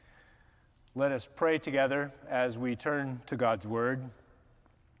Let us pray together as we turn to God's Word.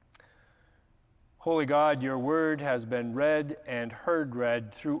 Holy God, your Word has been read and heard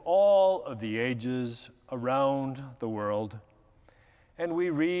read through all of the ages around the world. And we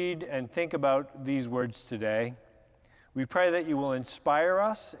read and think about these words today. We pray that you will inspire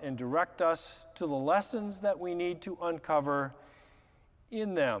us and direct us to the lessons that we need to uncover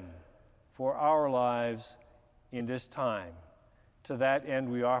in them for our lives in this time. To that end,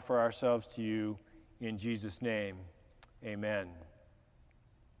 we offer ourselves to you in Jesus' name. Amen.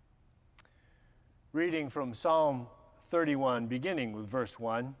 Reading from Psalm 31, beginning with verse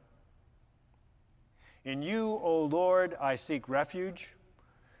 1. In you, O Lord, I seek refuge.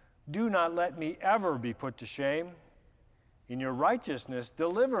 Do not let me ever be put to shame. In your righteousness,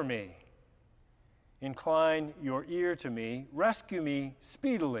 deliver me. Incline your ear to me. Rescue me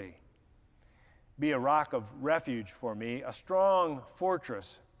speedily. Be a rock of refuge for me, a strong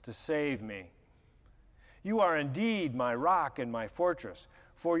fortress to save me. You are indeed my rock and my fortress.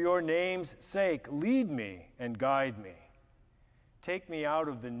 For your name's sake, lead me and guide me. Take me out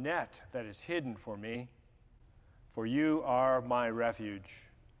of the net that is hidden for me, for you are my refuge.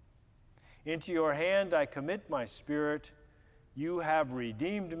 Into your hand I commit my spirit. You have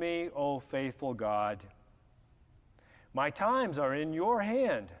redeemed me, O faithful God. My times are in your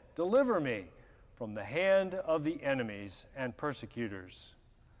hand. Deliver me from the hand of the enemies and persecutors.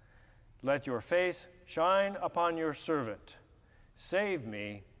 Let your face shine upon your servant. Save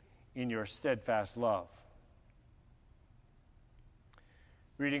me in your steadfast love.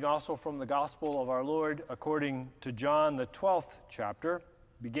 Reading also from the Gospel of our Lord according to John, the 12th chapter,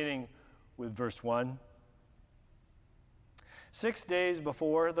 beginning with verse 1. 6 days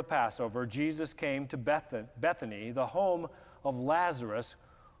before the Passover, Jesus came to Bethany, the home of Lazarus,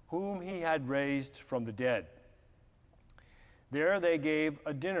 whom he had raised from the dead. There they gave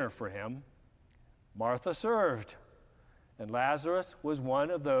a dinner for him. Martha served, and Lazarus was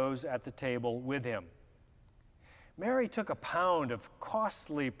one of those at the table with him. Mary took a pound of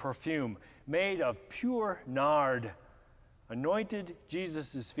costly perfume made of pure nard, anointed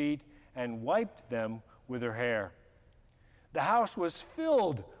Jesus' feet, and wiped them with her hair. The house was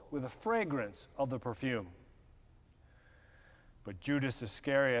filled with the fragrance of the perfume. But Judas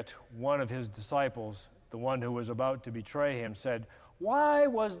Iscariot, one of his disciples, the one who was about to betray him, said, "Why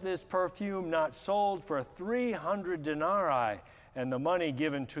was this perfume not sold for 300 denarii and the money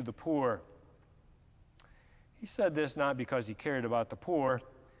given to the poor?" He said this not because he cared about the poor,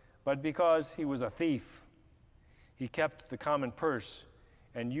 but because he was a thief. He kept the common purse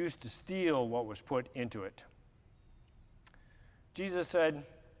and used to steal what was put into it. Jesus said,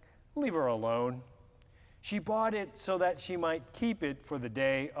 "Leave her alone. She bought it so that she might keep it for the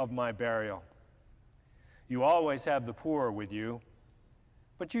day of my burial. You always have the poor with you,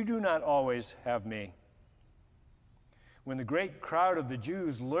 but you do not always have me." When the great crowd of the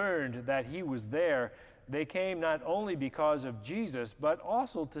Jews learned that he was there, they came not only because of Jesus, but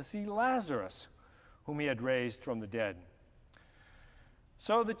also to see Lazarus, whom he had raised from the dead.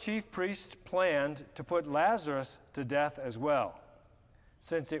 So the chief priests planned to put Lazarus to death as well,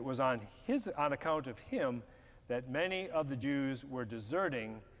 since it was on account of him that many of the Jews were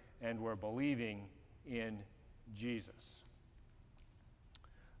deserting and were believing in Jesus.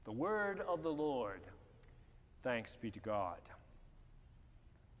 The word of the Lord. Thanks be to God.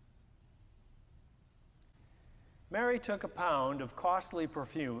 Mary took a pound of costly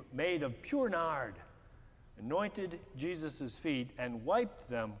perfume made of pure nard, anointed Jesus' feet, and wiped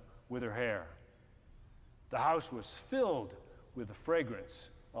them with her hair. The house was filled with the fragrance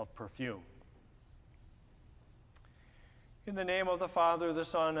of perfume. In the name of the Father, the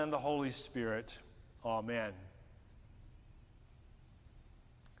Son, and the Holy Spirit, amen.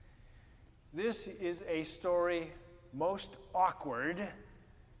 This is a story most awkward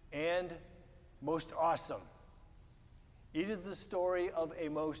and most awesome. It is the story of a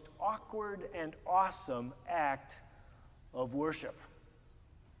most awkward and awesome act of worship.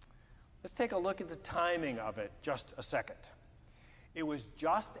 Let's take a look at the timing of it just a second. It was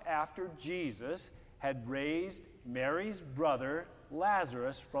just after Jesus had raised Mary's brother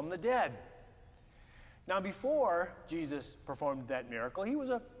Lazarus from the dead. Now, before Jesus performed that miracle, he was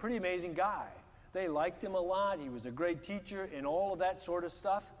a pretty amazing guy. They liked him a lot. He was a great teacher and all of that sort of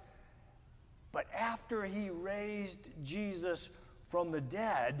stuff. But after he raised Jesus from the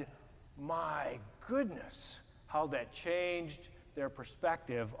dead, my goodness, how that changed their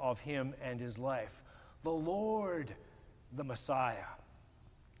perspective of him and his life. The Lord, the Messiah.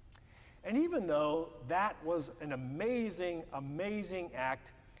 And even though that was an amazing, amazing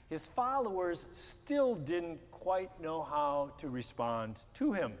act, his followers still didn't quite know how to respond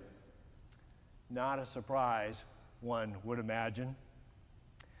to him. Not a surprise, one would imagine.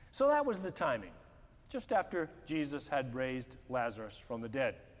 So that was the timing, just after Jesus had raised Lazarus from the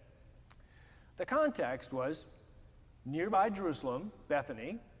dead. The context was nearby Jerusalem,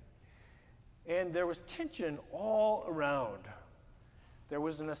 Bethany, and there was tension all around. There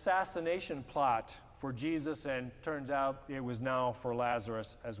was an assassination plot for Jesus, and turns out it was now for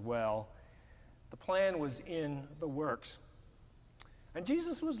Lazarus as well. The plan was in the works. And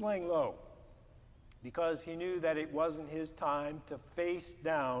Jesus was laying low because he knew that it wasn't his time to face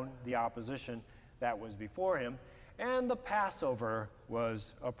down the opposition that was before him, and the Passover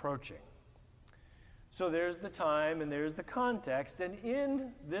was approaching. So there's the time and there's the context, and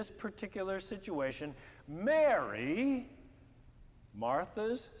in this particular situation, Mary,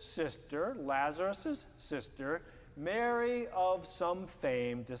 Martha's sister, Lazarus' sister, Mary of some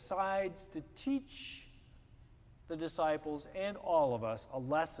fame, decides to teach the disciples and all of us a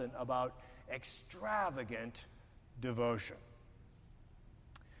lesson about extravagant devotion.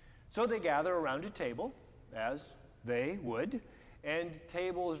 So they gather around a table, as they would, and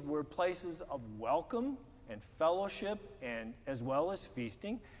tables were places of welcome and fellowship, and as well as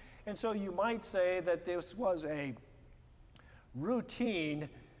feasting. And so you might say that this was a routine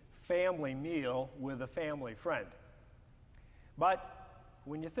family meal with a family friend. But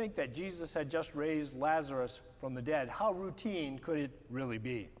when you think that Jesus had just raised Lazarus from the dead, how routine could it really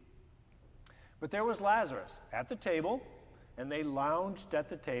be? But there was Lazarus at the table, and they lounged at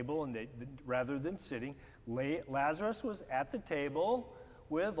the table, and rather than sitting, Lazarus was at the table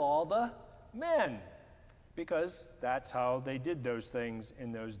with all the men, because that's how they did those things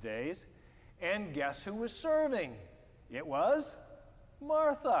in those days. And guess who was serving? It was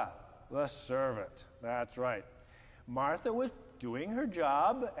Martha, the servant. That's right. Martha was doing her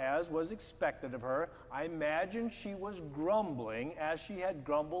job as was expected of her. I imagine she was grumbling, as she had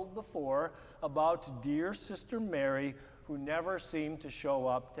grumbled before, about dear Sister Mary, who never seemed to show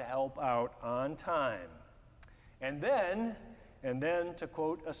up to help out on time. And then, to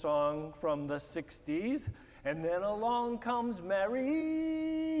quote a song from the 60s, and then along comes Mary,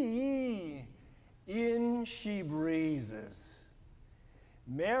 in she breezes.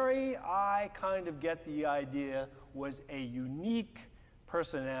 Mary, I kind of get the idea, was a unique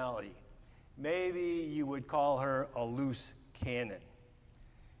personality. Maybe you would call her a loose cannon.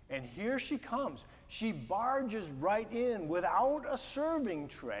 And here she comes. She barges right in without a serving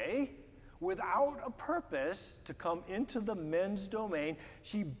tray, without a purpose to come into the men's domain.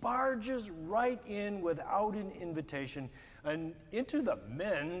 She barges right in without an invitation and into the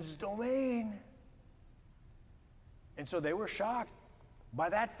men's domain. And so they were shocked by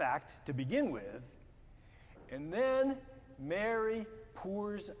that fact to begin with. And then Mary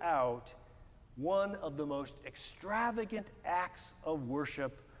pours out one of the most extravagant acts of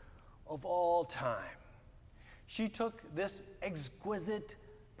worship of all time. She took this exquisite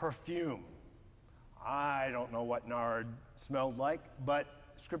perfume. I don't know what nard smelled like, but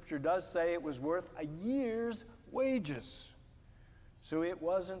Scripture does say it was worth a year's wages. So it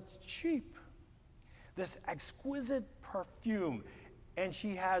wasn't cheap. This exquisite perfume, and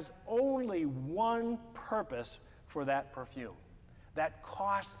she has only one purpose for that perfume, that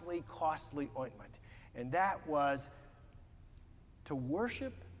costly, costly ointment, and that was to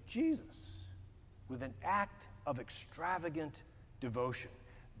worship Jesus with an act of extravagant devotion.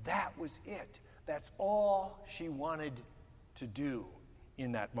 That was it. That's all she wanted to do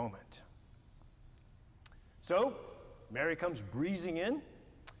in that moment. So Mary comes breezing in,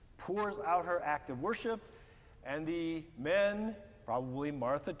 pours out her act of worship, and the men, probably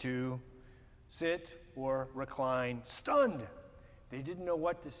Martha too, sit or recline stunned. They didn't know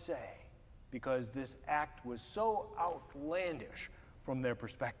what to say because this act was so outlandish from their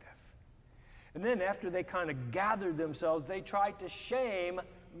perspective. And then after they kind of gathered themselves, they tried to shame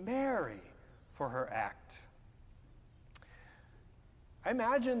Mary for her act. I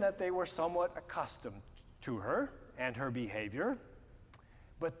imagine that they were somewhat accustomed to her and her behavior,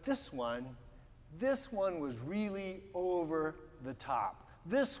 but this one was really over the top.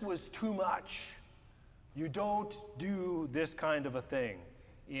 This was too much. You don't do this kind of a thing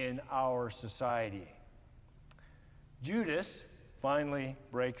in our society. Judas finally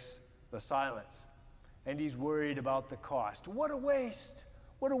breaks the silence, and he's worried about the cost. What a waste!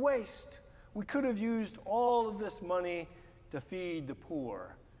 What a waste! We could have used all of this money to feed the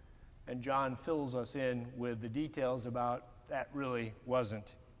poor. And John fills us in with the details about that really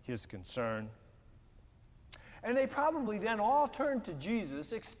wasn't his concern. And they probably then all turned to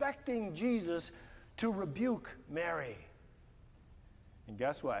Jesus, expecting Jesus to rebuke Mary. And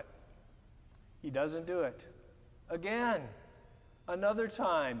guess what? He doesn't do it. Again, Another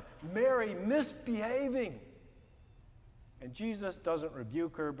time, Mary misbehaving. And Jesus doesn't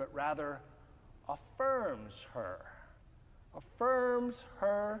rebuke her, but rather affirms her. Affirms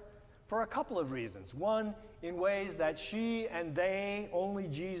her for a couple of reasons. One, in ways that she and they, only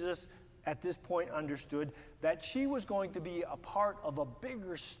Jesus at this point understood, that she was going to be a part of a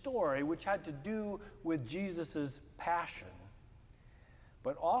bigger story which had to do with Jesus' passion.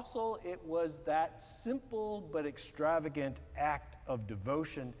 But also it was that simple but extravagant act of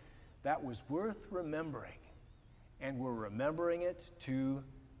devotion that was worth remembering. And we're remembering it to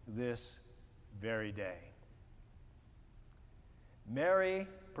this very day. Mary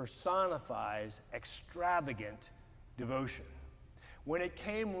personifies extravagant devotion. When it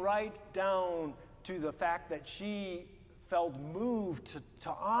came right down to the fact that she felt moved to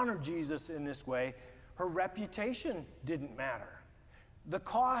honor Jesus in this way, her reputation didn't matter. The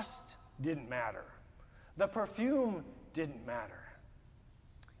cost didn't matter. The perfume didn't matter.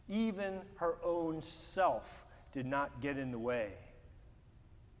 Even her own self did not get in the way.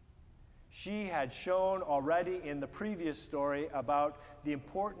 She had shown already in the previous story about the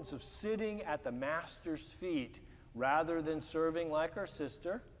importance of sitting at the Master's feet rather than serving like her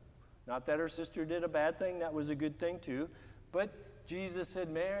sister. Not that her sister did a bad thing, that was a good thing too. But Jesus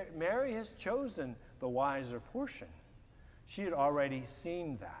said, Mary has chosen the wiser portion. She had already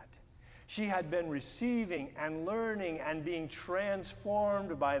seen that. She had been receiving and learning and being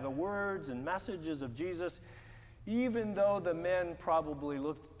transformed by the words and messages of Jesus, even though the men probably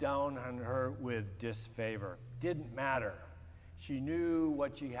looked down on her with disfavor. Didn't matter. She knew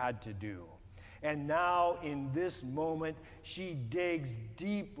what she had to do. And now, in this moment, she digs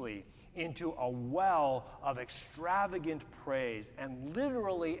deeply into a well of extravagant praise and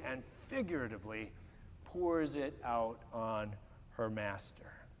literally and figuratively pours it out on her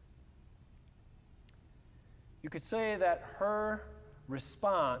master. You could say that her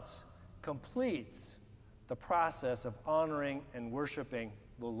response completes the process of honoring and worshiping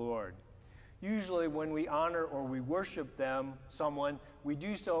the Lord. Usually when we honor or we worship someone, we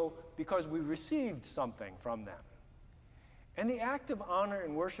do so because we received something from them. And the act of honor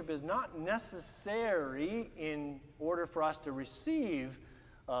and worship is not necessary in order for us to receive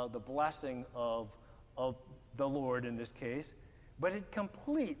the blessing of the Lord in this case, but it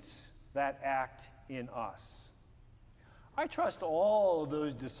completes that act in us. I trust all of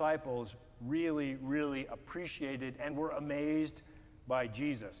those disciples really, really appreciated and were amazed by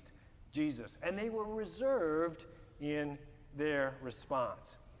Jesus. And they were reserved in their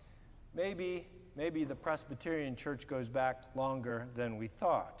response. Maybe the Presbyterian Church goes back longer than we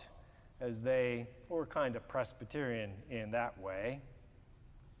thought, as they were kind of Presbyterian in that way.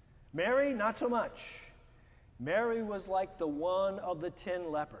 Mary, not so much. Mary was like the one of the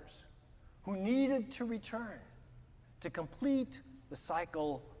 10 lepers who needed to return to complete the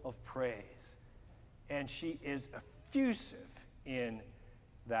cycle of praise. And she is effusive in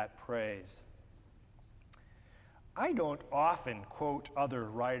that praise. I don't often quote other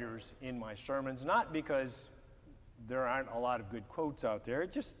writers in my sermons, not because there aren't a lot of good quotes out there,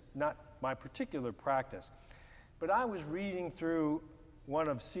 it's just not my particular practice. But I was reading through one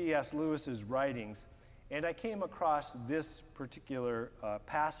of C.S. Lewis's writings, and I came across this particular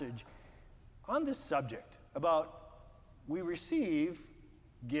passage on this subject about we receive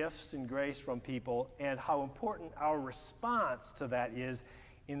gifts and grace from people and how important our response to that is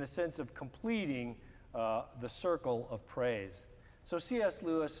in the sense of completing the circle of praise. So C.S.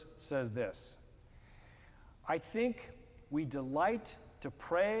 Lewis says this: I think we delight to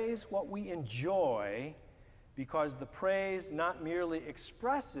praise what we enjoy because the praise not merely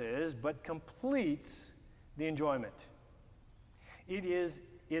expresses but completes the enjoyment. It is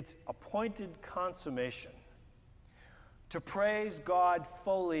its appointed consummation. To praise God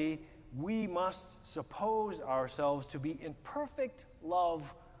fully, we must suppose ourselves to be in perfect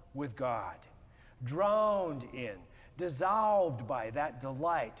love with God, drowned in, dissolved by that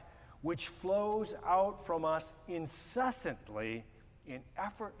delight which flows out from us incessantly in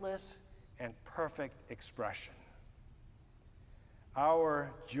effortless and perfect expression.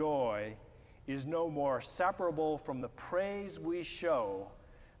 Our joy is no more separable from the praise we show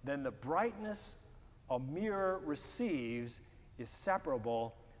than the brightness a mirror receives is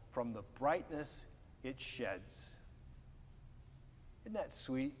separable from the brightness it sheds. Isn't that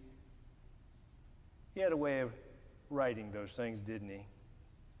sweet? He had a way of writing those things, didn't he?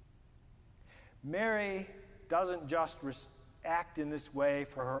 Mary doesn't just act in this way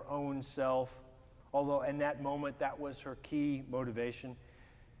for her own self, although in that moment that was her key motivation.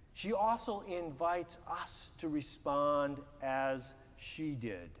 She also invites us to respond as she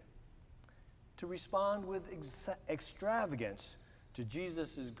did, to respond with extravagance to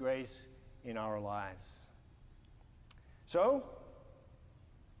Jesus' grace in our lives. So,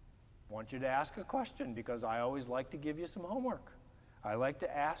 I want you to ask a question, because I always like to give you some homework. I like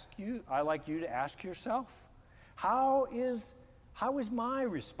you to ask yourself, how is my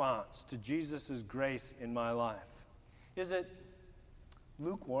response to Jesus' grace in my life? Is it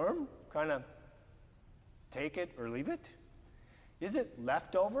lukewarm, kind of take it or leave it? Is it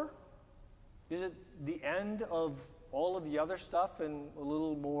leftover? Is it the end of all of the other stuff and a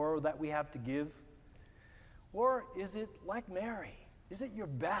little more that we have to give? Or is it like Mary? Is it your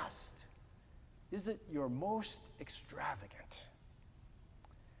best? Is it your most extravagant?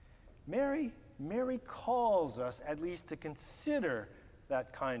 Mary calls us at least to consider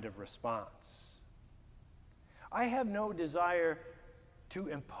that kind of response. I have no desire to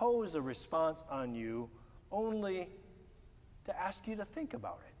impose a response on you, only to ask you to think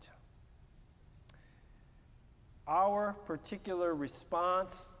about it. Our particular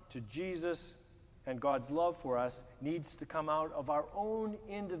response to Jesus and God's love for us needs to come out of our own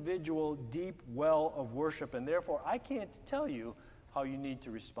individual deep well of worship, and therefore I can't tell you how you need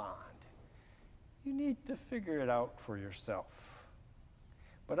to respond. You need to figure it out for yourself.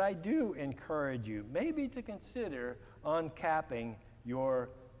 But I do encourage you maybe to consider uncapping your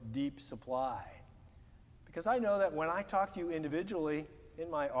deep supply. Because I know that when I talk to you individually in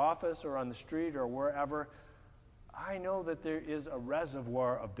my office or on the street or wherever, I know that there is a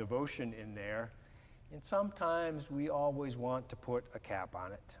reservoir of devotion in there, and sometimes we always want to put a cap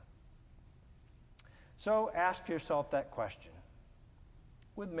on it. So ask yourself that question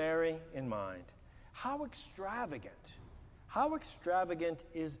with Mary in mind. How extravagant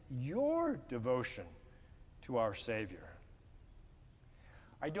is your devotion to our Savior?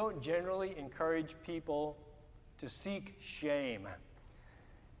 I don't generally encourage people to seek shame.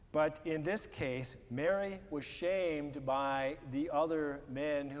 But in this case, Mary was shamed by the other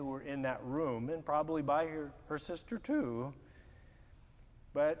men who were in that room, and probably by her sister too.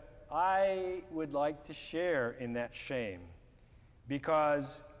 But I would like to share in that shame,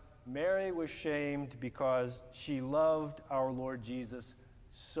 because Mary was shamed because she loved our Lord Jesus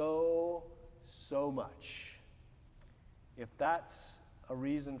so much. If that's a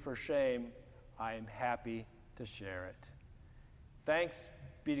reason for shame, I am happy to share it. Thanks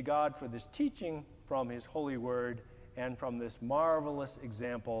be to God for this teaching from His holy word and from this marvelous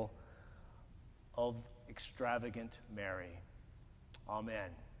example of extravagant Mary. Amen.